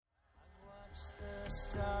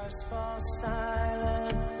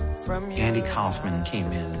Andy Kaufman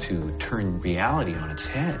came in to turn reality on its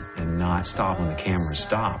head and not stop when the camera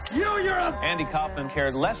stopped. Andy Kaufman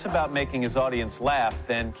cared less about making his audience laugh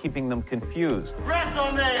than keeping them confused.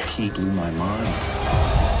 He blew my mind.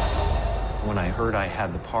 When I heard I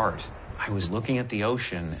had the part, I was looking at the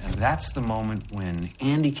ocean, and that's the moment when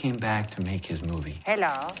Andy came back to make his movie.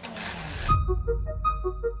 Hello.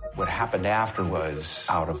 What happened after was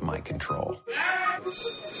out of my control.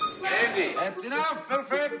 Andy, that's enough,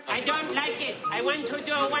 perfect. I don't like it. I want to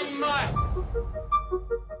do one more.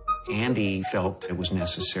 Andy felt it was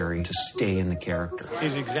necessary to stay in the character.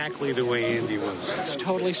 He's exactly the way Andy was. It's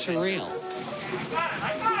totally surreal.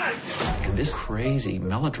 And this crazy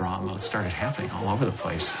melodrama started happening all over the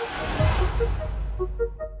place.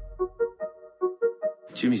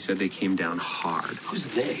 Jimmy said they came down hard. Who's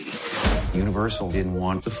they? Universal didn't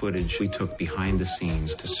want the footage we took behind the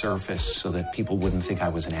scenes to surface so that people wouldn't think I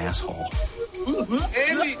was an asshole.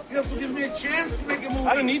 Andy, you have to give me a chance to make a movie.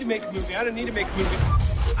 I don't need to make a movie.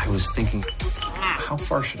 I was thinking, how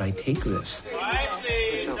far should I take this? I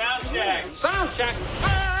see. Sound check. Sound check.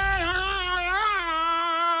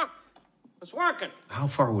 It's working. How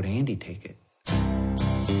far would Andy take it?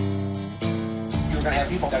 You're going to have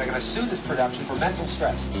people that are going to sue this production for mental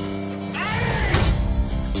stress.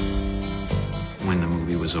 When the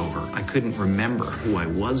movie was over, I couldn't remember who I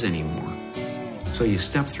was anymore. So you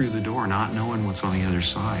step through the door not knowing what's on the other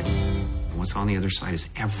side. And what's on the other side is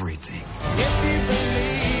everything. If you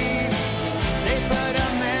believe they put a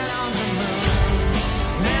man on the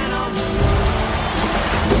moon, man on the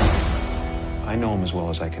moon. I know him as well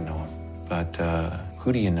as I can know him. But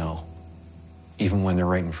who do you know? Even when they're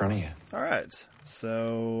right in front of you. All right.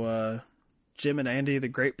 So, Jim and Andy, The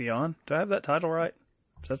Great Beyond. Do I have that title right?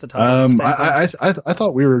 Is that the title? I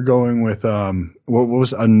thought we were going with what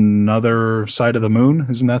was Another Side of the Moon?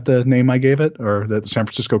 Isn't that the name I gave it, or that the San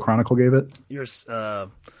Francisco Chronicle gave it? Your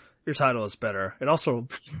title is better. It also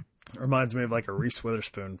reminds me of like a Reese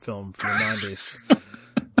Witherspoon film from the 90s.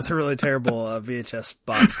 It's a really terrible VHS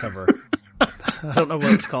box cover. I don't know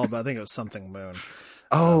what it's called, but I think it was something Moon.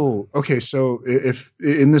 Oh, okay. So if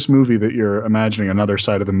in this movie that you're imagining, Another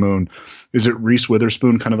Side of the Moon, is it Reese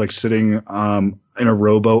Witherspoon kind of like sitting in a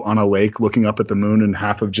rowboat on a lake looking up at the moon, and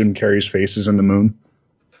half of Jim Carrey's face is in the moon?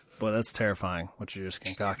 Boy, that's terrifying what you just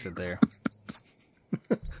concocted there.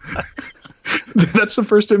 That's the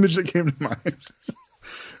first image that came to mind.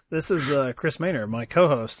 This is Chris Maynard, my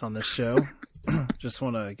co-host on this show. Just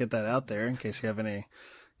want to get that out there in case you have any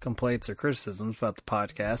complaints or criticisms about the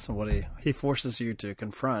podcast and what he forces you to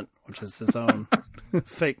confront, which is his own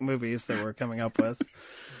fake movies that we're coming up with.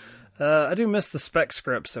 I do miss the spec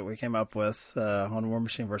scripts that we came up with on War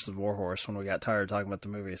Machine versus Warhorse when we got tired of talking about the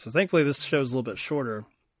movie. So thankfully this show's a little bit shorter.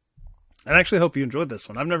 And I actually hope you enjoyed this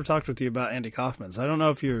one. I've never talked with you about Andy Kaufman, so I don't know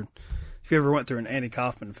if you ever went through an Andy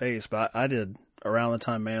Kaufman phase, but I did around the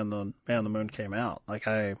time Man on the Moon came out. Like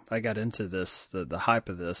I got into this, the hype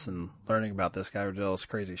of this, and learning about this guy who did all this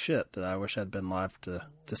crazy shit that I wish I'd been live to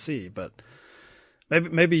see. But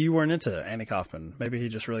maybe you weren't into Andy Kaufman. Maybe he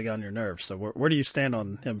just really got on your nerves. So where do you stand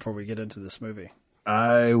on him before we get into this movie?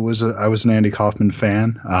 I was an Andy Kaufman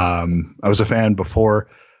fan. I was a fan before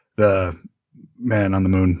the Man on the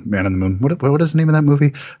Moon. What is the name of that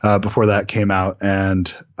movie? Before that came out,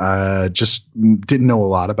 and just didn't know a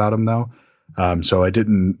lot about him though. So I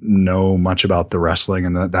didn't know much about the wrestling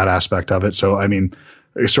and that aspect of it. So, I mean,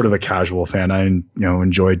 sort of a casual fan. I,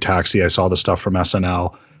 enjoyed Taxi. I saw the stuff from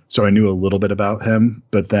SNL. So I knew a little bit about him.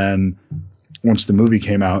 But then once the movie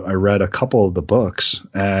came out, I read a couple of the books.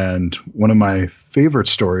 And one of my favorite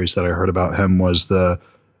stories that I heard about him was the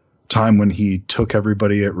time when he took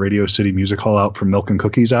everybody at Radio City Music Hall out for milk and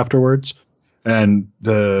cookies afterwards. And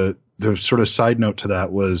the sort of side note to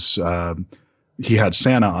that was, he had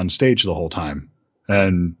Santa on stage the whole time.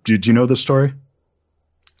 And do you know this story?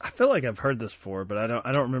 I feel like I've heard this before, but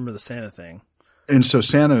I don't remember the Santa thing. And so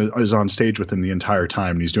Santa is on stage with him the entire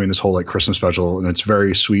time. And he's doing this whole like Christmas special, and it's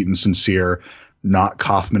very sweet and sincere, not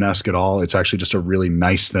Kaufman-esque at all. It's actually just a really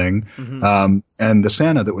nice thing. Mm-hmm. And the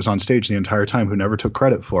Santa that was on stage the entire time, who never took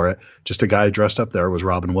credit for it, just a guy dressed up there, was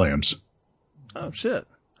Robin Williams. Oh shit.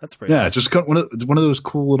 That's pretty awesome. Just one of those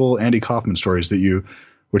cool little Andy Kaufman stories that you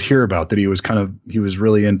would hear about, that he was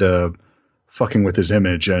really into fucking with his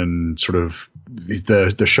image, and sort of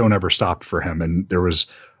the show never stopped for him. And there was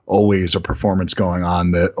always a performance going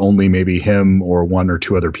on that only maybe him or one or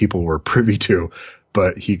two other people were privy to,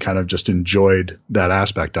 but he kind of just enjoyed that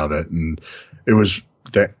aspect of it. And it was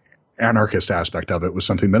the anarchist aspect of it was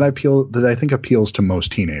something that I think appeals to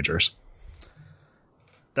most teenagers.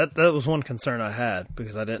 That was one concern I had,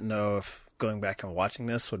 because I didn't know if going back and watching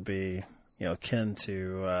this would be, akin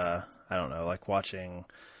to, I don't know, like watching,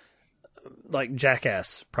 like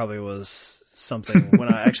Jackass probably was something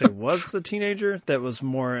when I actually was a teenager that was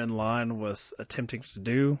more in line with attempting to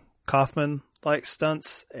do Kaufman-like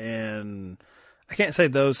stunts, and I can't say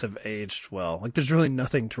those have aged well. Like, there's really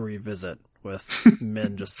nothing to revisit with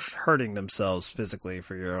men just hurting themselves physically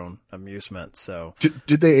for your own amusement. So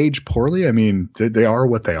did they age poorly? I mean, they are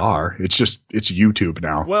what they are. It's YouTube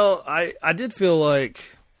now. Well, I did feel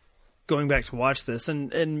like going back to watch this,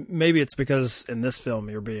 and maybe it's because in this film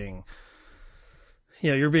you're being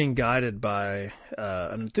guided by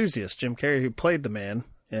an enthusiast, Jim Carrey, who played the man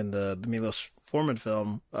in the Milos Forman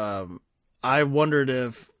film. I wondered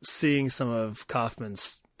if seeing some of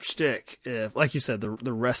Kaufman's shtick, if, like you said,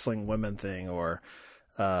 the wrestling women thing, or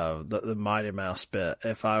the Mighty Mouse bit,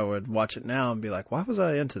 if I would watch it now and be like, why was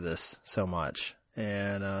I into this so much?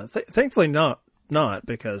 And thankfully not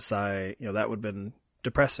because that would have been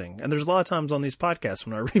depressing. And there's a lot of times on these podcasts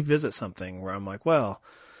when I revisit something where I'm like, well,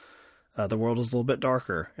 the world is a little bit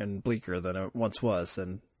darker and bleaker than it once was,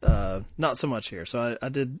 and not so much here. So I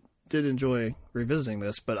did enjoy revisiting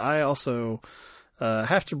this, but I also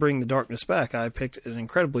have to bring the darkness back. I picked an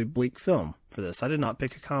incredibly bleak film for this. I did not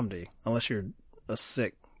pick a comedy, unless you're a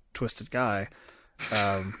sick, twisted guy.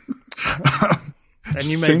 And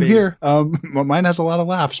you may Same be. here. Mine has a lot of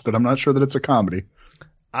laughs, but I'm not sure that it's a comedy.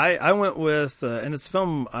 I went with, and it's a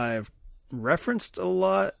film I've referenced a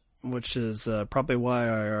lot, which is probably why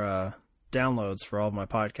our downloads for all of my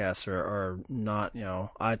podcasts are not,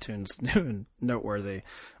 iTunes new and noteworthy,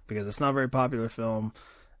 because it's not a very popular film,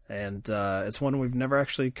 and it's one we've never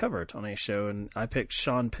actually covered on a show. And I picked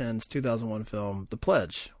Sean Penn's 2001 film The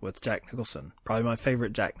Pledge with Jack Nicholson, probably my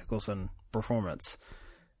favorite Jack Nicholson performance,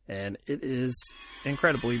 and it is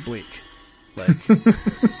incredibly bleak. Like.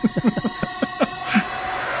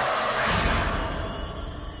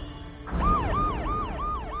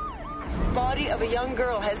 Body of a young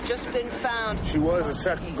girl has just been found. She was a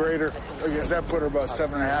second grader. I guess that put her about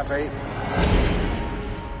 7.5, 8.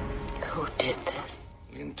 Who did this?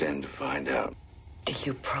 We intend to find out. Do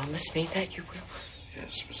you promise me that you will?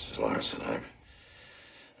 Yes, Mrs. Larson,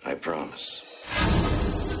 I promise.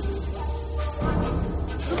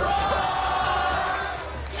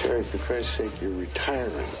 Jerry, for Christ's sake, you're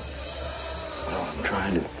retiring. Well, I'm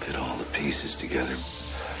trying to fit all the pieces together,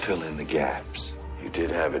 fill in the gaps. You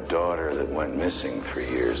did have a daughter that went missing 3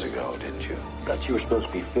 years ago, didn't you? Thought you were supposed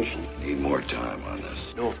to be fishing. Need more time on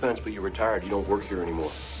this. No offense, but you're retired. You don't work here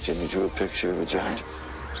anymore. Jimmy drew a picture of a giant.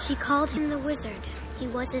 She called him the wizard. He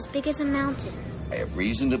was as big as a mountain. I have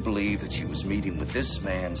reason to believe that she was meeting with this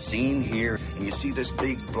man seen here, and you see this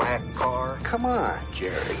big black car? Come on,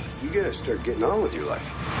 Jerry. You gotta start getting on with your life.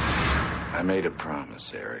 I made a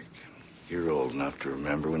promise, Eric. You're old enough to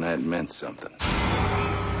remember when that meant something.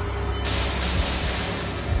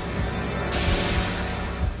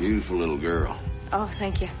 Beautiful little girl. Oh,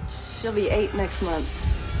 thank you. She'll be 8 next month.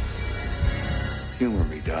 Humor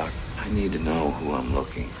me, Doc. I need to know who I'm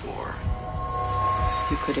looking for.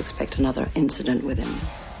 You could expect another incident within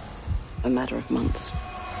a matter of months.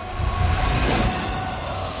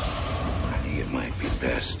 I think it might be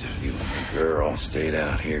best if you and the girl stayed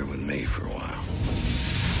out here with me for a while.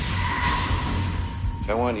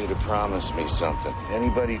 I want you to promise me something. If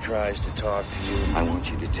anybody tries to talk to you, I want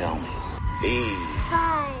you to tell me.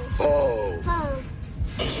 Oh.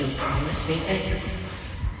 Do you promise me that you will?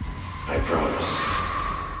 I promise.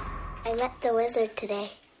 I met the wizard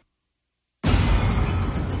today.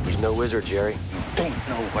 There's no wizard, Jerry. You don't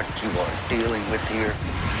know what you are dealing with here.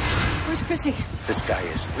 Where's Chrissy? This guy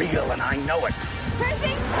is real, and I know it.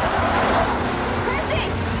 Chrissy! Chrissy!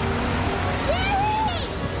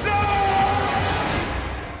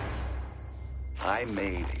 I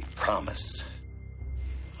made a promise.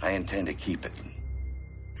 I intend to keep it.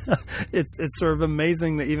 It's sort of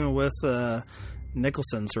amazing that even with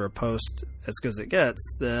Nicholson sort of post as good as it gets,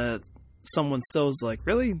 that someone still is like,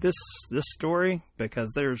 really, this story?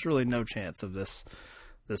 Because there's really no chance of this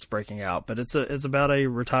breaking out. But it's about a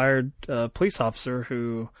retired police officer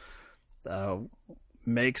who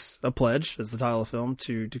makes a pledge, as the title of the film,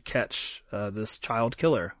 to catch this child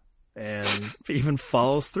killer, and even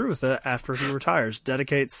follows through with it after he retires,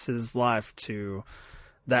 dedicates his life to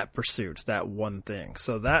that pursuit, that one thing.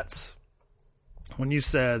 So that's when you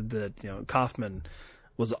said that, Kaufman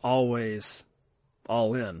was always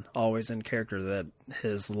all in, always in character, that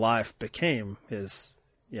his life became his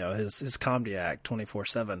comedy act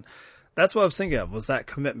 24/7. That's what I was thinking of, was that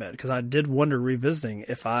commitment, because I did wonder, revisiting,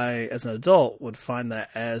 if I, as an adult, would find that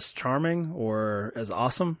as charming or as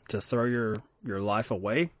awesome to throw your life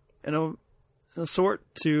away in a sort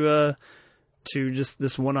to just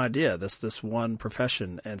this one idea, this one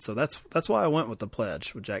profession. And so that's why I went with The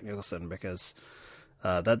Pledge with Jack Nicholson, because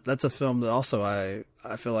that's a film that also I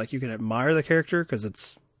feel like you can admire the character because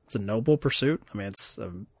it's a noble pursuit. I mean, it's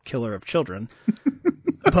a killer of children,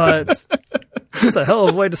 but it's a hell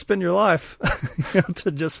of a way to spend your life,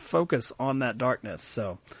 to just focus on that darkness.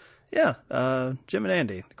 So, yeah, Jim and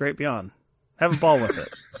Andy, The Great Beyond. Have a ball with it.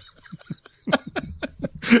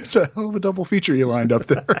 It's a hell of a double feature you lined up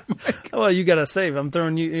there. Well, you got to save. I'm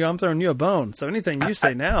throwing you a bone. So anything you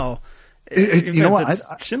say now, you know what?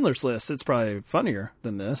 It's Schindler's List, it's probably funnier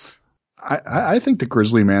than this. I think The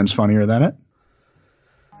Grizzly Man's funnier than it.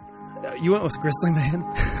 You went with Grizzly Man?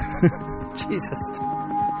 Jesus.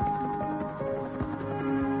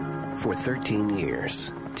 For 13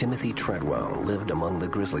 years, Timothy Treadwell lived among the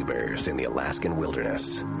grizzly bears in the Alaskan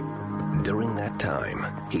wilderness. During that time,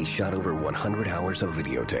 he shot over 100 hours of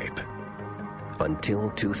videotape. Until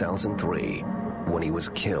 2003, when he was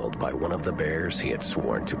killed by one of the bears he had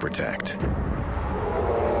sworn to protect.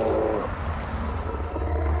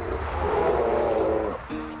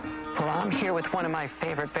 Well, I'm here with one of my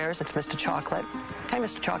favorite bears. It's Mr. Chocolate. Hi,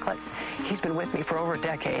 Mr. Chocolate. He's been with me for over a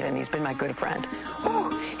decade, and he's been my good friend. Oh,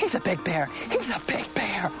 he's a big bear. He's a big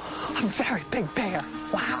bear. A very big bear.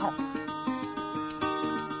 Wow.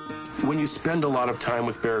 When you spend a lot of time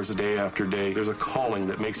with bears day after day, there's a calling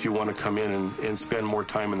that makes you want to come in and spend more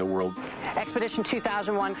time in the world. Expedition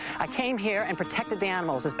 2001, I came here and protected the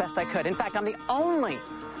animals as best I could. In fact, I'm the only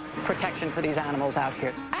protection for these animals out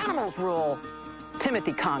here. Animals rule.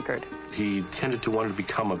 Timothy conquered. He tended to want to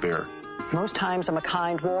become a bear. Most times I'm a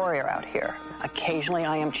kind warrior out here. Occasionally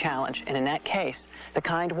I am challenged. And in that case, the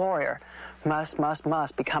kind warrior must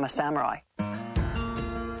become a samurai.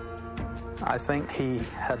 I think he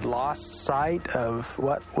had lost sight of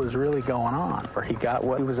what was really going on. Or he got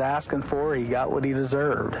what he was asking for, he got what he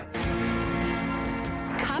deserved.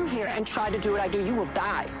 Come here and try to do what I do. You will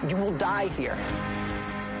die. You will die here.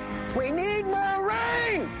 We need more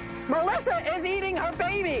rain! Melissa is eating her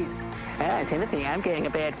babies! Timothy, I'm getting a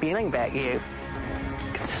bad feeling about you.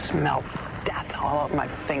 I can smell death all over my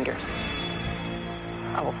fingers.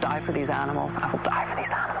 I will die for these animals. I will die for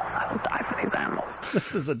these animals. I will die for these animals.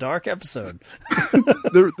 This is a dark episode.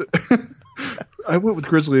 I went with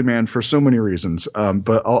Grizzly Man for so many reasons,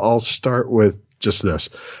 but I'll start with just this.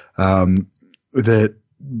 That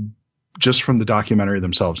just from the documentary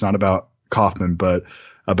themselves, not about Kaufman, but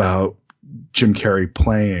about Jim Carrey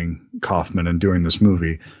playing Kaufman and doing this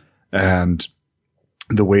movie, and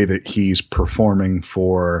the way that he's performing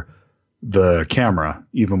for the camera,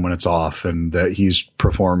 even when it's off, and that he's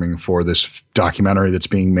performing for this documentary that's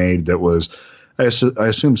being made that was, I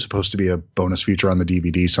assume, supposed to be a bonus feature on the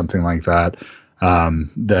DVD, something like that,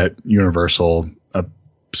 that Universal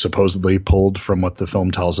supposedly pulled from what the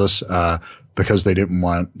film tells us, because they didn't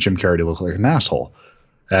want Jim Carrey to look like an asshole.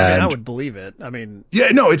 I would believe it. I mean, yeah,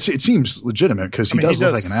 no, it seems legitimate because he does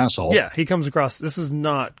look like an asshole. Yeah, he comes across. This is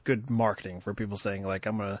not good marketing for people saying, like,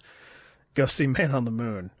 I'm gonna go see Man on the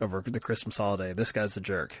Moon over the Christmas holiday. This guy's a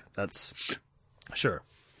jerk. That's sure.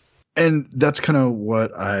 And that's kind of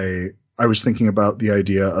what I was thinking about, the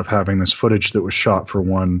idea of having this footage that was shot for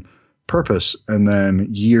one purpose and then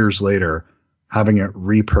years later having it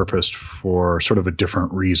repurposed for sort of a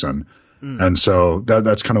different reason. And so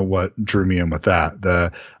that's kind of what drew me in with that.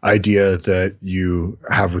 The idea that you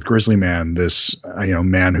have with Grizzly Man, this,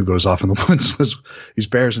 man who goes off in the woods with these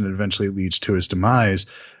bears and it eventually leads to his demise.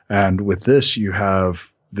 And with this, you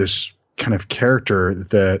have this kind of character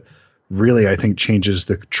that really, I think, changes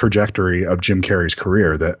the trajectory of Jim Carrey's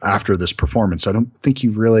career. That after this performance, I don't think he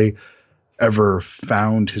really ever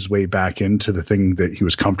found his way back into the thing that he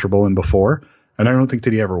was comfortable in before. And I don't think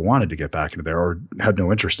that he ever wanted to get back into there or had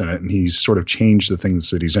no interest in it. And he's sort of changed the things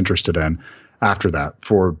that he's interested in after that,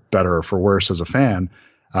 for better or for worse as a fan.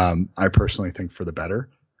 I personally think for the better,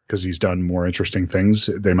 because he's done more interesting things.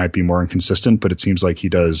 They might be more inconsistent, but it seems like he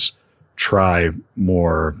does try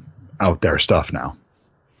more out there stuff now.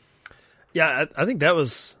 Yeah, I think that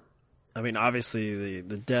was, obviously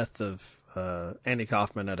the death of Andy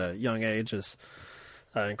Kaufman at a young age is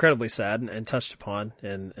incredibly sad and touched upon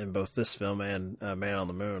in both this film and Man on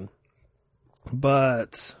the Moon.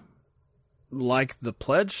 But like The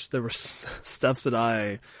Pledge, there was stuff that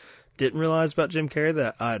I didn't realize about Jim Carrey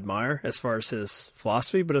that I admire as far as his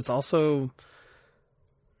philosophy, but it's also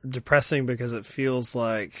depressing because it feels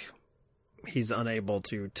like he's unable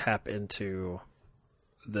to tap into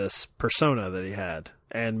this persona that he had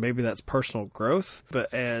and maybe that's personal growth.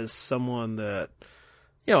 But as someone that,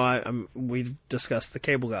 we've discussed The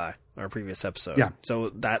Cable Guy in our previous episode. Yeah. So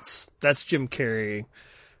that's Jim Carrey,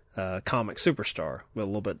 comic superstar, a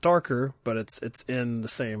little bit darker, but it's in the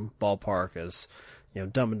same ballpark as,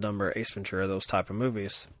 Dumb and Dumber, Ace Ventura, those type of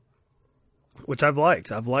movies, which I've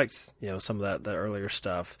liked. I've liked, some of that earlier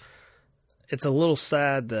stuff. It's a little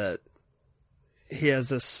sad that he has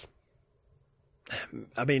this,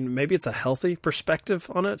 maybe it's a healthy perspective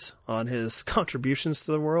on it, on his contributions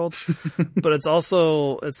to the world, but it's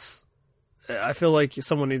also, I feel like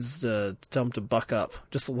someone needs to tell him to buck up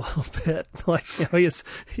just a little bit. Like, he's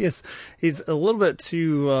a little bit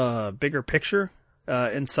too bigger picture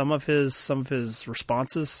in some of his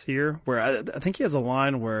responses here, where I think he has a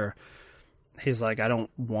line where he's like, I don't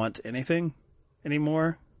want anything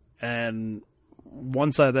anymore. And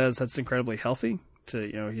one side of that's incredibly healthy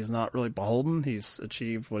to, he's not really beholden. He's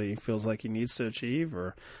achieved what he feels like he needs to achieve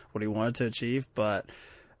or what he wanted to achieve. But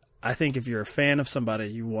I think if you're a fan of somebody,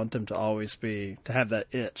 you want them to always to have that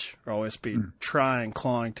itch, or always be trying,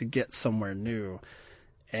 clawing to get somewhere new.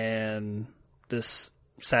 And this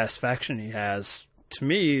satisfaction he has, to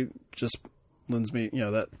me, just lends me,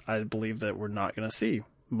 that I believe that we're not going to see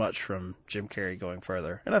much from Jim Carrey going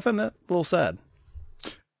further. And I find that a little sad.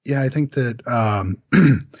 Yeah, I think that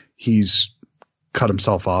he's cut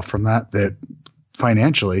himself off from that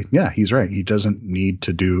financially, yeah, he's right. He doesn't need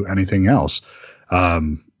to do anything else.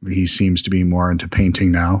 He seems to be more into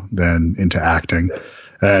painting now than into acting.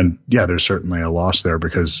 And yeah, there's certainly a loss there,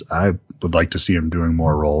 because I would like to see him doing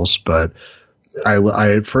more roles. But I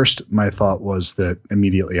at first, my thought was that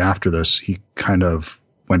immediately after this, he kind of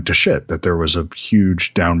went to shit, that there was a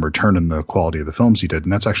huge downward turn in the quality of the films he did.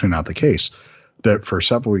 And that's actually not the case. That for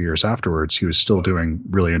several years afterwards, he was still doing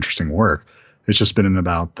really interesting work. It's just been in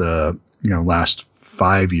about the, last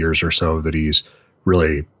 5 years or so that he's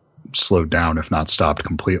really slowed down, if not stopped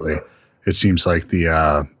completely. It seems like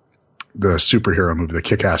the superhero movie, the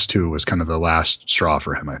Kick-Ass 2, was kind of the last straw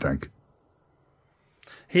for him, I think.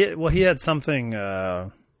 He had something,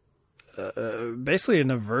 basically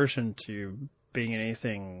an aversion to being in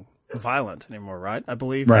anything violent anymore, right? I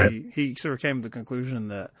believe right. He sort of came to the conclusion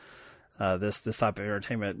that this type of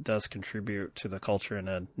entertainment does contribute to the culture in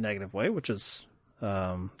a negative way, which is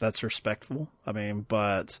that's respectful.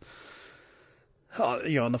 But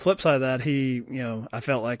on the flip side of that, he, I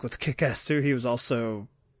felt like with Kick-Ass 2, he was also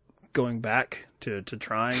going back to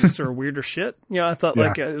trying sort of weirder shit. I thought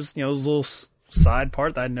like it was, it was a little side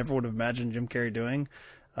part that I never would have imagined Jim Carrey doing.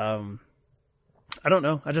 I don't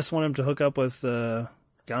know. I just want him to hook up with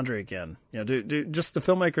Gondry again. Do just the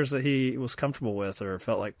filmmakers that he was comfortable with or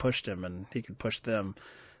felt like pushed him and he could push them.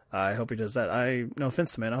 I hope he does that. No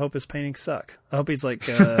offense, man. I hope his paintings suck. I hope he's like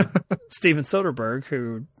Steven Soderbergh,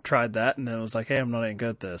 who tried that and then was like, hey, I'm not any good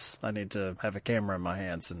at this. I need to have a camera in my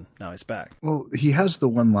hands, and now he's back. Well, he has the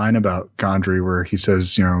one line about Gondry where he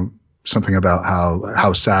says, something about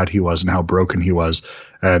how sad he was and how broken he was,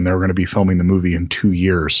 and they were going to be filming the movie in 2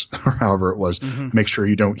 years, or however it was. Mm-hmm. Make sure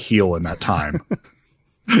you don't heal in that time.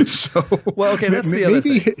 So, well, okay, that's the other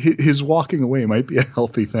thing. Maybe his walking away might be a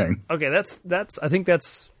healthy thing. Okay, I think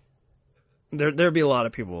that's there'd be a lot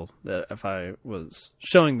of people that if I was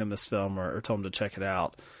showing them this film or told them to check it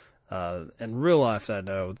out, in real life, that I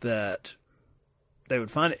know that they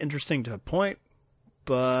would find it interesting to a point,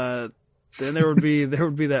 but then there would be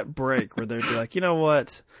that break where they'd be like, you know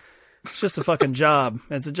what? It's just a fucking job.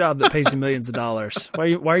 It's a job that pays you millions of dollars.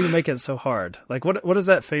 Why are you making it so hard? Like, what is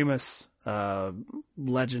that famous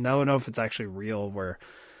legend? I don't know if it's actually real, where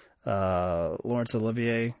Laurence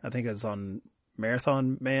Olivier, I think it was on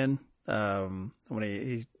Marathon Man, when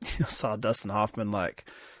he saw Dustin Hoffman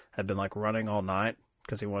had been running all night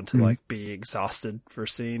because he wanted to be exhausted for a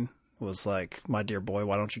scene. Was like, my dear boy,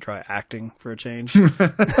 why don't you try acting for a change?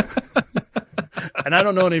 And I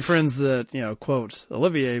don't know any friends that, quote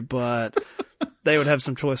Olivier, but they would have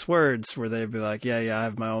some choice words where they'd be like, yeah, I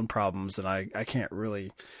have my own problems and I can't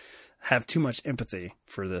really have too much empathy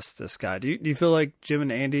for this guy. Do you feel like Jim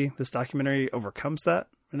and Andy, this documentary, overcomes that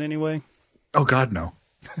in any way? Oh God, no.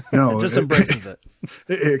 No. It just embraces it.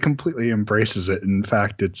 It completely embraces it. In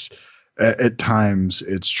fact, it's at times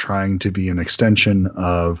it's trying to be an extension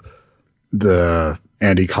of the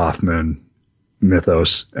Andy Kaufman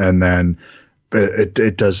mythos, and then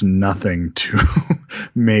it does nothing to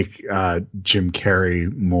make Jim Carrey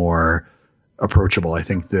more approachable. I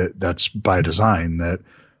think that's by design.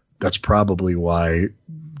 That's probably why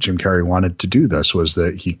Jim Carrey wanted to do this, was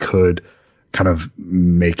that he could kind of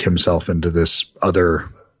make himself into this other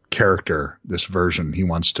character, this version. He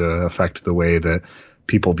wants to affect the way that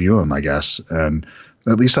people view him, I guess. And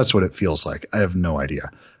at least that's what it feels like. I have no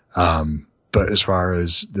idea. But as far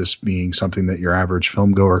as this being something that your average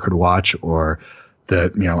film goer could watch, or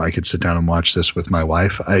that, I could sit down and watch this with my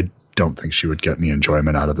wife, I don't think she would get any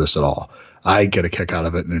enjoyment out of this at all. I get a kick out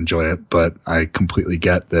of it and enjoy it, but I completely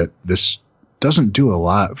get that this doesn't do a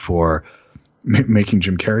lot for making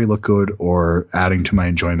Jim Carrey look good or adding to my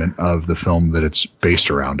enjoyment of the film that it's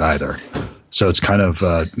based around either. So it's kind of,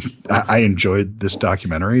 I enjoyed this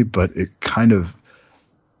documentary, but it kind of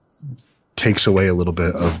takes away a little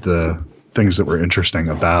bit of the things that were interesting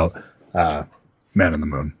about Man on the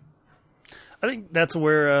Moon. I think that's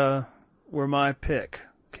where my pick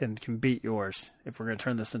can beat yours if we're going to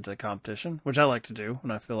turn this into a competition, which I like to do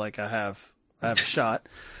when I feel like I have a shot.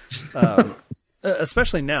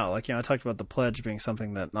 Especially now, I talked about The Pledge being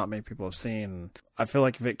something that not many people have seen. I feel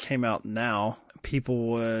like if it came out now, people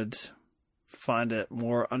would find it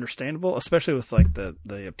more understandable, especially with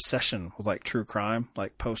the obsession with true crime,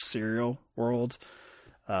 post-serial world.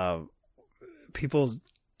 People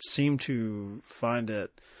seem to find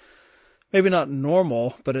it maybe not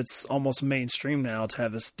normal, but it's almost mainstream now to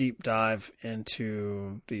have this deep dive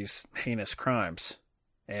into these heinous crimes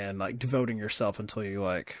and devoting yourself until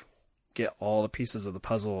you get all the pieces of the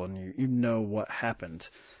puzzle and you know what happened.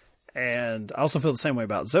 And I also feel the same way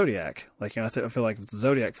about Zodiac. I feel like if the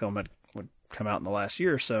Zodiac film would come out in the last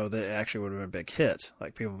year or so, that it actually would have been a big hit.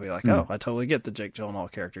 People would be like, oh, I totally get the Jake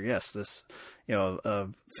Gyllenhaal character. Yes, this, a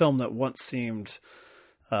film that once seemed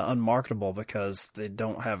unmarketable because they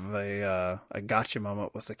don't have a gotcha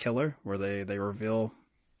moment with the killer where they reveal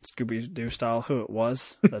Scooby-Doo style who it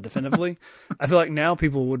was definitively. I feel like now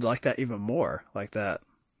people would like that even more, that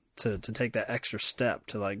to take that extra step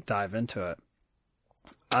to dive into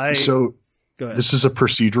it. So go ahead. This is a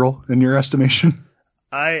procedural in your estimation?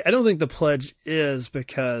 I don't think The Pledge is,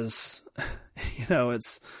 because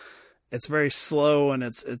it's very slow, and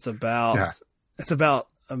it's about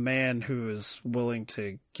a man who is willing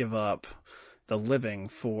to give up the living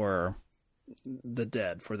for the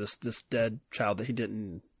dead, for this dead child that he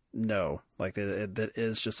didn't know, that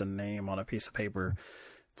is just a name on a piece of paper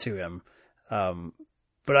to him.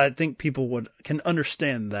 But I think people can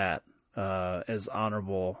understand that as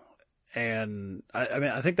honorable. And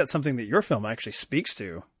I think that's something that your film actually speaks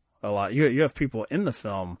to a lot. You have people in the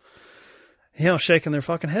film, shaking their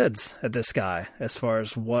fucking heads at this guy as far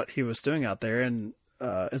as what he was doing out there. And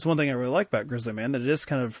it's one thing I really like about Grizzly Man, that it is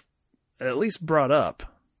kind of at least brought up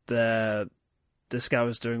that this guy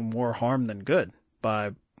was doing more harm than good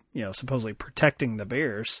by, supposedly protecting the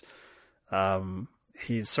bears.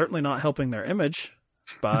 He's certainly not helping their image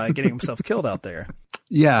by getting himself killed out there.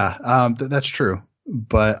 Yeah, that's true.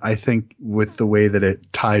 But I think with the way that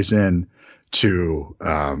it ties in to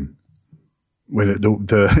when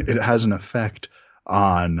it has an effect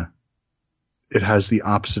on, it has the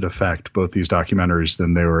opposite effect, both these documentaries,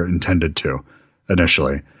 than they were intended to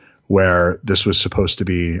initially, where this was supposed to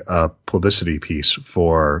be a publicity piece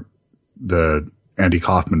for the Andy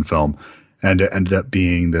Kaufman film, and it ended up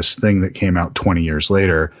being this thing that came out 20 years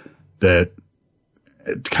later that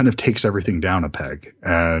it kind of takes everything down a peg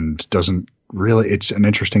and doesn't really, it's an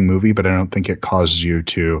interesting movie, but I don't think it causes you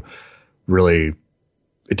to really,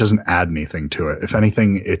 it doesn't add anything to it. If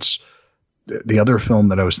anything, it's the other film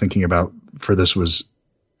that I was thinking about for this was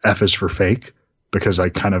F is for Fake, because I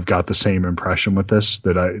kind of got the same impression with this,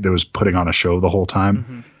 that was putting on a show the whole time.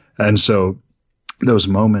 Mm-hmm. And so those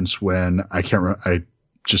moments when I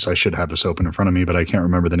should have this open in front of me, but I can't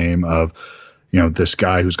remember the name of, this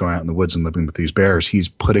guy who's going out in the woods and living with these bears. He's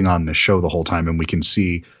putting on this show the whole time, and we can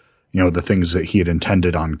see, the things that he had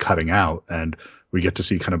intended on cutting out, and we get to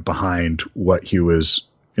see kind of behind what he was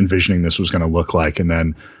envisioning this was going to look like. And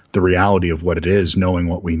then the reality of what it is, knowing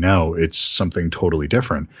what we know, it's something totally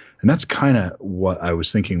different. And that's kind of what I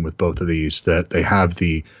was thinking with both of these, that they have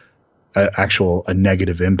the a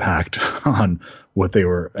negative impact on what they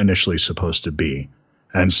were initially supposed to be.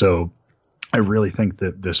 And so I really think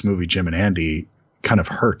that this movie, Jim and Andy, kind of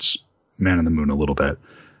hurts Man on the Moon a little bit.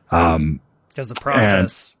 Because the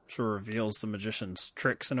process sort of reveals the magician's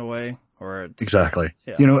tricks in a way. Exactly.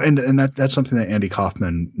 Yeah. And that's something that Andy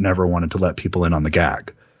Kaufman never wanted to let people in on the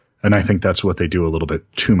gag. And I think that's what they do a little bit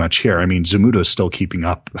too much here. I mean, Zammuto is still keeping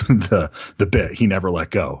up the bit. He never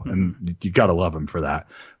let go. And you got to love him for that.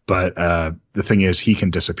 But the thing is, he can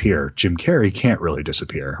disappear. Jim Carrey can't really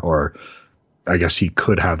disappear. Or I guess he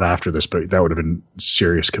could have after this, but that would have been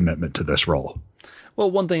serious commitment to this role.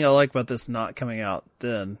 Well, one thing I like about this not coming out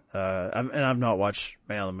then, and I've not watched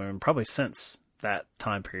Man on the Moon probably since that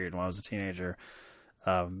time period when I was a teenager,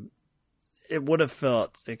 it would have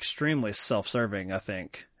felt extremely self-serving, I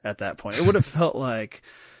think, at that point. It would have felt like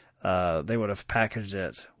they would have packaged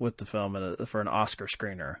it with the film for an Oscar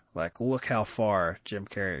screener. Like, look how far Jim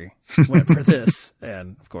Carrey went for this,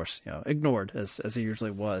 and of course, ignored as he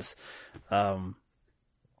usually was.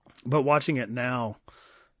 But watching it now,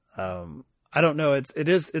 I don't know.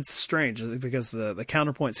 It's strange because the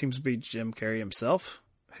counterpoint seems to be Jim Carrey himself,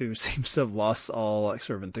 who seems to have lost all like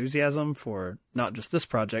sort of enthusiasm for not just this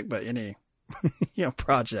project, but any,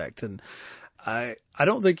 project. And I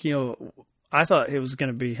don't think, I thought it was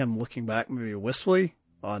going to be him looking back maybe wistfully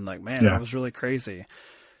on like, man, that was really crazy.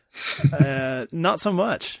 Not so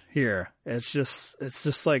much here. It's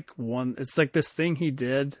just like it's like this thing he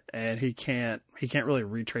did and he can't really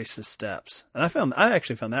retrace his steps. And I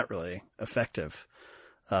actually found that really effective,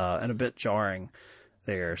 and a bit jarring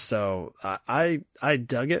there. So I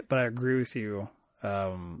dug it, but I agree with you,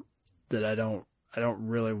 that I don't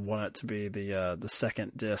really want it to be the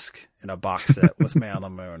second disc in a box set with Man on the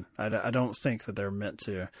Moon. I don't think that they're meant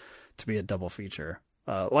to be a double feature.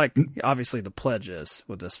 Like obviously The Pledge is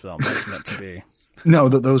with this film. That's meant to be. No,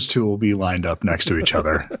 those two will be lined up next to each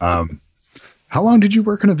other. How long did you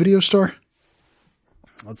work in a video store?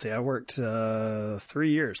 Let's see. I worked 3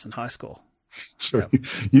 years in high school. So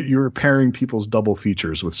you were pairing people's double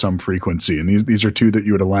features with some frequency, and these are two that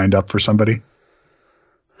you would have lined up for somebody?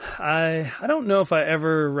 I don't know if I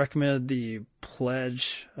ever recommended The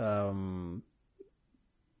Pledge, based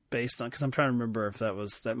on, because I'm trying to remember if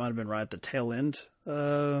that might have been right at the tail end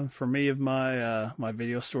for me of my my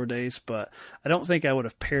video store days, but I don't think I would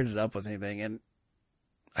have paired it up with anything, and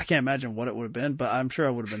I can't imagine what it would have been, but I'm sure I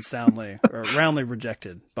would have been soundly or roundly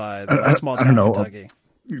rejected by the small town Kentucky.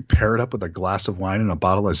 You pair it up with a glass of wine and a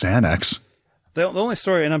bottle of Xanax. The only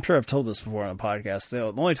story, and I'm sure I've told this before on the podcast, the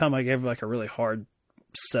only time I gave like a really hard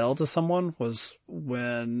sell to someone was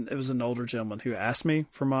when it was an older gentleman who asked me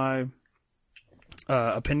for my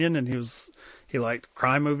opinion, and he liked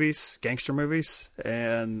crime movies, gangster movies,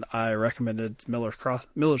 and I recommended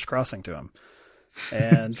Miller's Crossing to him.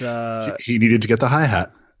 And he needed to get the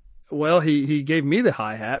hi-hat. Well, he gave me the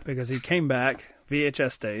hi-hat because he came back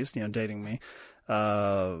VHS days, dating me.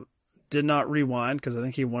 Did not rewind because I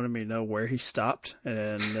think he wanted me to know where he stopped,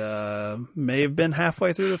 and may have been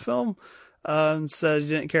halfway through the film. Said he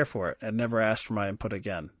didn't care for it and never asked for my input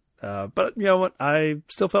again. But you know what? I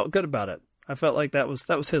still felt good about it. I felt like that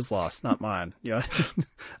was his loss, not mine.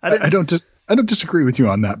 I don't disagree with you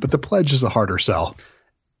on that, but The Pledge is a harder sell.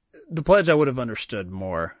 The Pledge, I would have understood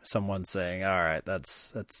more. Someone saying, "All right,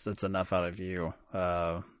 that's enough out of you,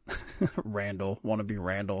 Randall. Want to be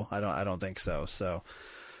Randall?" I don't think so. So,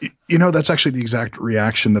 that's actually the exact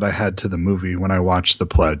reaction that I had to the movie when I watched The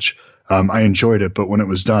Pledge. I enjoyed it, but when it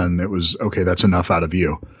was done, it was okay. That's enough out of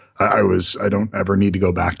you. I don't ever need to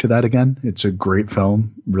go back to that again. It's a great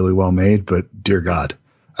film, really well made, but dear God,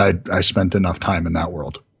 I spent enough time in that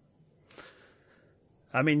world.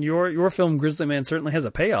 I mean, your film Grizzly Man certainly has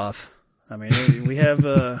a payoff. I mean, we have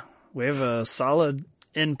a solid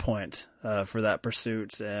endpoint for that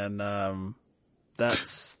pursuit, and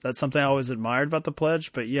that's something I always admired about The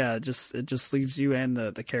Pledge. But yeah, it just leaves you and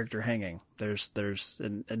the character hanging.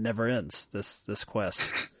 It never ends, this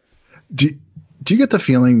quest. Do you get the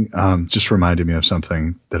feeling, just reminded me of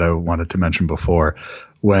something that I wanted to mention before,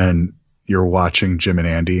 when you're watching Jim and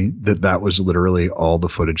Andy, that was literally all the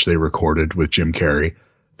footage they recorded with Jim Carrey,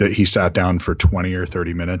 that he sat down for 20 or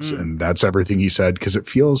 30 minutes and that's everything he said? Because it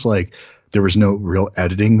feels like there was no real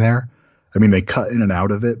editing there. I mean, they cut in and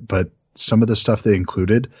out of it, but some of the stuff they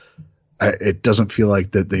included, it doesn't feel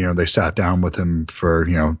like that, they sat down with him for,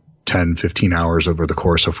 10, 15 hours over the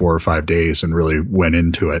course of 4 or 5 days and really went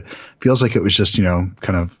into it. Feels like it was just,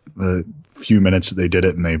 kind of a few minutes that they did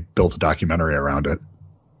it and they built a documentary around it.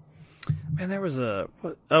 Man, there was it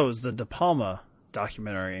was the De Palma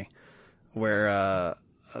documentary where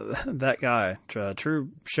that guy, true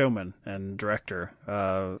showman and director,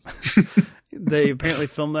 they apparently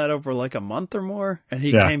filmed that over like a month or more, and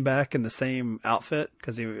he came back in the same outfit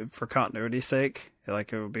because for continuity's sake,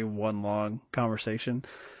 like it would be one long conversation.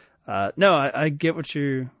 No, I get what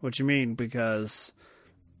you mean, because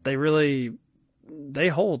they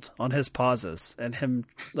hold on his pauses and him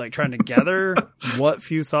like trying to gather what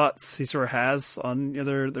few thoughts he sort of has on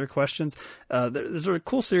their questions. There's a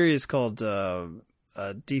cool series called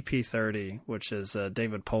DP30, which is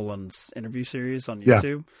David Poland's interview series on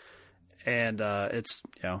YouTube. And it's,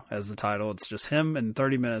 as the title, it's just him in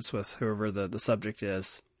 30 minutes with whoever the subject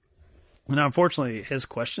is. And unfortunately, his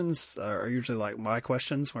questions are usually like my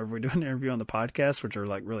questions whenever we do an interview on the podcast, which are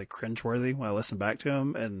like really cringeworthy when I listen back to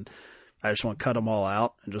him. And I just want to cut them all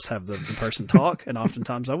out and just have the person talk. And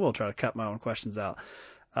oftentimes I will try to cut my own questions out.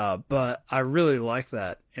 But I really like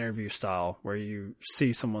that interview style where you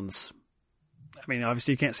see someone's, I mean,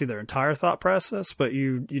 obviously you can't see their entire thought process, but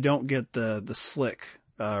you don't get the slick,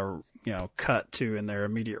 cut to in their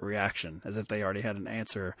immediate reaction as if they already had an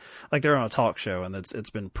answer, like they're on a talk show and it's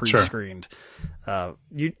been pre-screened. Sure.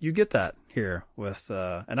 You get that here with,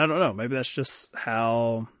 and I don't know, maybe that's just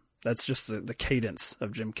the cadence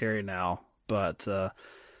of Jim Carrey now. But, I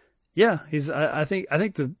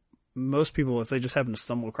think the most people, if they just happen to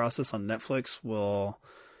stumble across this on Netflix, will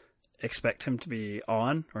expect him to be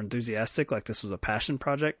on or enthusiastic, like this was a passion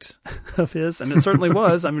project of his, and it certainly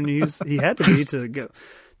was. I mean, he had to be to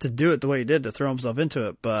do it the way he did, to throw himself into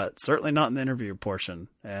it, but certainly not in the interview portion.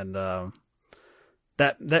 And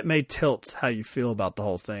that may tilt how you feel about the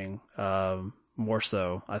whole thing, more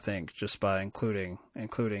so, I think, just by including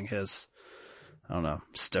his, I don't know,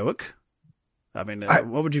 stoic. I mean,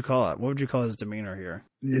 what would you call it? What would you call his demeanor here?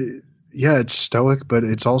 Yeah, it's stoic, but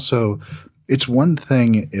it's also, it's one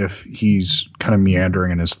thing if he's kind of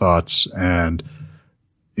meandering in his thoughts and,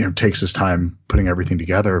 takes his time putting everything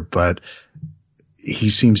together, but he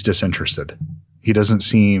seems disinterested. He doesn't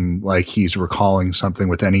seem like he's recalling something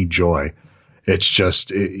with any joy. It's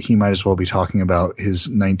just, he might as well be talking about his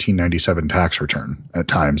 1997 tax return at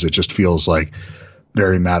times. It just feels like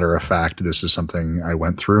very matter of fact. This is something I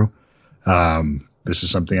went through. This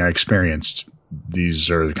is something I experienced.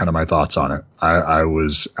 These are kind of my thoughts on it. I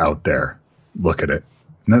was out there. Look at it.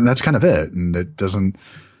 And that's kind of it. And it doesn't,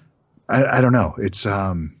 I don't know. It's,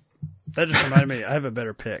 that just reminded me, I have a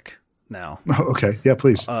better pick now. Okay. Yeah,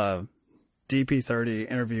 please.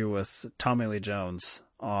 DP30 interview with Tommy Lee Jones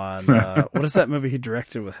on, what is that movie he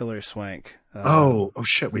directed with Hilary Swank? Oh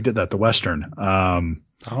shit. We did that. The Western.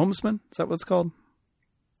 Homesman? Is that what it's called?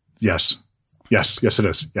 Yes, it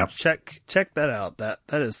is. Yeah. Check that out. That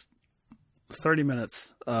is 30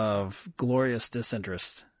 minutes of glorious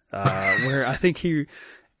disinterest, where I think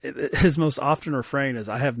his most often refrain is,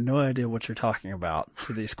 "I have no idea what you're talking about"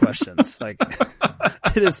 to these questions. Like,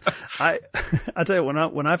 it is. I tell you,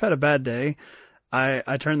 when I've had a bad day,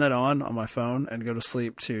 I turn that on my phone and go to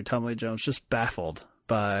sleep to Tommy Lee Jones, just baffled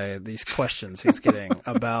by these questions he's getting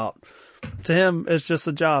about. To him, it's just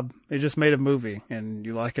a job. He just made a movie, and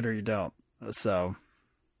you like it or you don't. So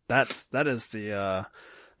that's what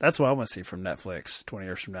I want to see from Netflix 20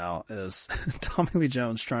 years from now, is Tommy Lee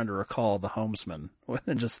Jones trying to recall The Homesman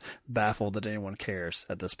and just baffled that anyone cares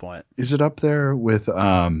at this point. Is it up there with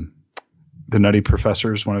The Nutty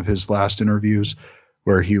Professor's, one of his last interviews,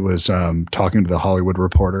 where he was talking to the Hollywood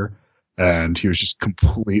Reporter and he was just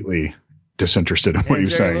completely disinterested in what he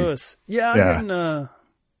was saying? Lewis. Yeah. I didn't,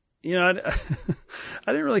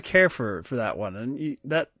 I didn't really care for that one, and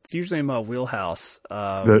that's usually in my wheelhouse.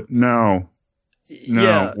 No,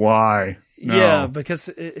 yeah, why? No. Yeah, because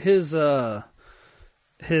his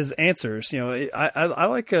answers, I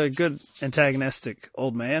like a good antagonistic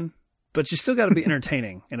old man, but you still got to be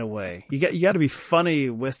entertaining in a way. You got to be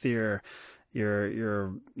funny with your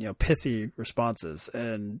pithy responses,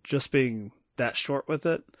 and just being that short with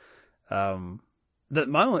it. I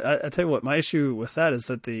tell you what, my issue with that is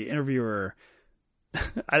that the interviewer,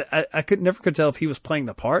 I could tell if he was playing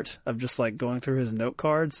the part of just like going through his note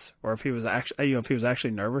cards, or if he was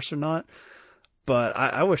actually nervous or not. But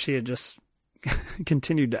I wish he had just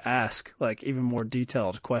continued to ask like even more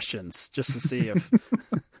detailed questions just to see if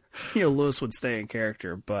Lewis would stay in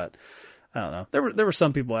character. But I don't know. There were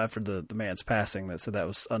some people after the man's passing that said that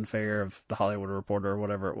was unfair of the Hollywood Reporter or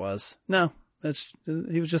whatever it was. No,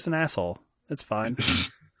 he was just an asshole. It's fine.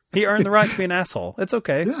 He earned the right to be an asshole. It's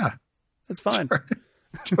okay. Yeah. It's fine.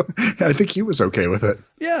 I think he was okay with it.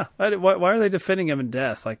 Yeah. Why are they defending him in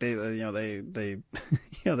death? Like they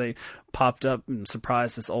popped up and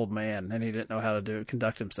surprised this old man, and he didn't know how to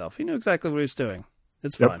conduct himself. He knew exactly what he was doing.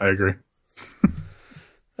 It's fine. Yep, I agree.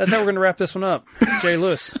 That's how we're going to wrap this one up. Jay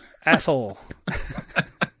Lewis, asshole.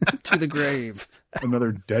 To the grave.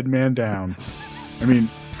 Another dead man down. I mean,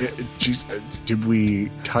 did we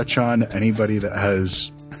touch on anybody that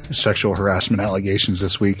has sexual harassment allegations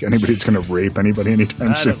this week? Anybody that's going to rape anybody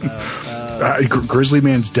anytime soon? Grizzly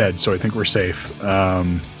Man's dead, so I think we're safe.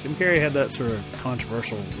 Jim Carrey had that sort of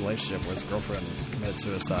controversial relationship where his girlfriend committed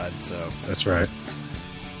suicide. So that's right.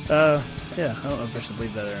 Yeah, I don't know if I should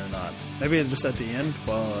leave that in or not. Maybe just at the end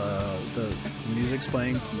while the music's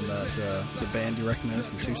playing from the band you recommended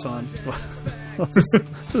from Tucson.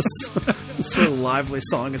 this sort of lively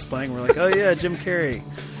song is playing. We're like, oh yeah, Jim Carrey.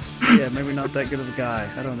 Yeah, maybe not that good of a guy.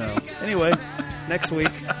 I don't know. Anyway, next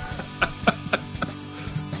week.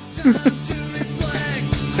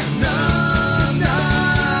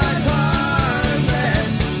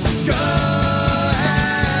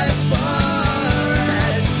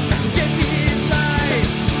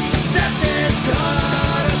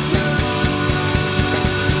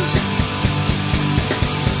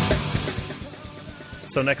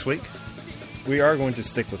 So next week, we are going to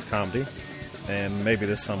stick with comedy, and maybe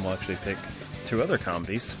this time we'll actually pick 2 other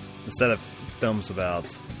comedies instead of films about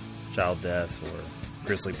child death or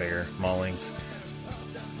grizzly bear maulings.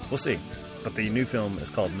 We'll see. But the new film is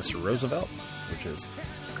called Mr. Roosevelt, which is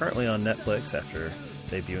currently on Netflix after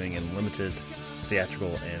debuting in limited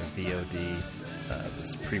theatrical and VOD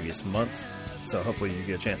this previous month. So hopefully you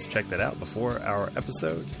get a chance to check that out before our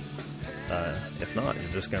episode. If not,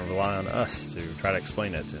 you're just going to rely on us to try to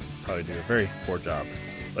explain it and probably do a very poor job.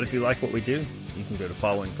 But if you like what we do, you can go to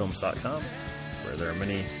followingfilms.com, where there are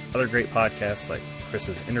many other great podcasts like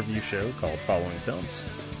Chris's interview show called Following Films,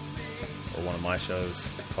 or one of my shows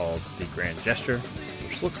called The Grand Gesture,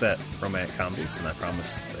 which looks at romantic comedies, and I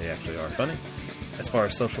promise they actually are funny. As far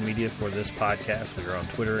as social media for this podcast, we are on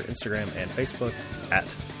Twitter, Instagram, and Facebook at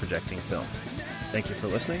Projecting Film. Thank you for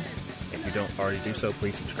listening. If you don't already do so,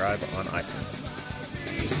 please subscribe on iTunes.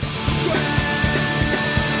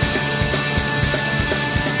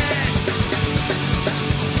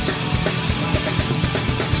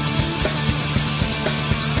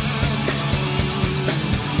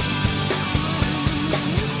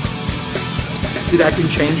 Did acting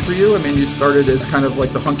change for you? I mean, you started as kind of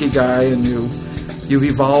like the hunky guy, and you've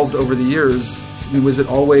evolved over the years. I mean, was it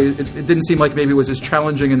always? It didn't seem like maybe it was as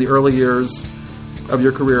challenging in the early years of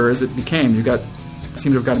your career as it became. You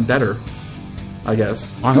seem to have gotten better, I guess.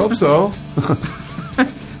 I hope so.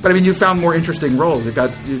 But I mean, you found more interesting roles.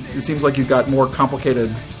 It seems like you got more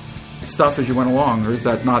complicated stuff as you went along, or is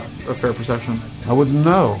that not a fair perception? I wouldn't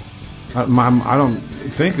know. I don't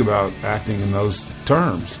think about acting in those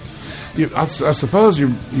terms. I suppose you're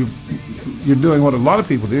doing what a lot of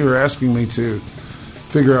people do. You're asking me to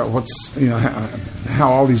figure out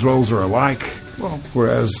how all these roles are alike. Well,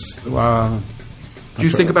 whereas, do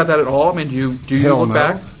you think about that at all? I mean, do you look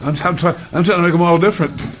back? I'm trying to make them all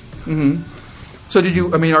different. Mm-hmm. So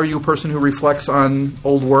are you a person who reflects on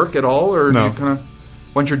old work at all, or no? Do you kind of,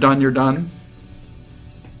 once you're done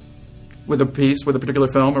with a piece, with a particular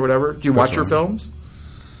film or whatever? Do you watch your films?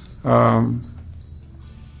 No,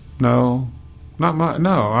 not much.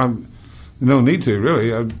 No, no need to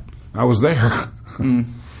really. I was there.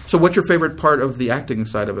 So, what's your favorite part of the acting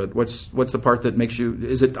side of it? What's the part that makes you?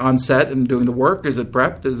 Is it on set and doing the work? Is it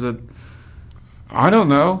prepped? Is it? I don't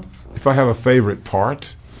know if I have a favorite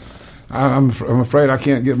part. I'm afraid I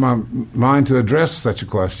can't get my mind to address such a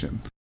question.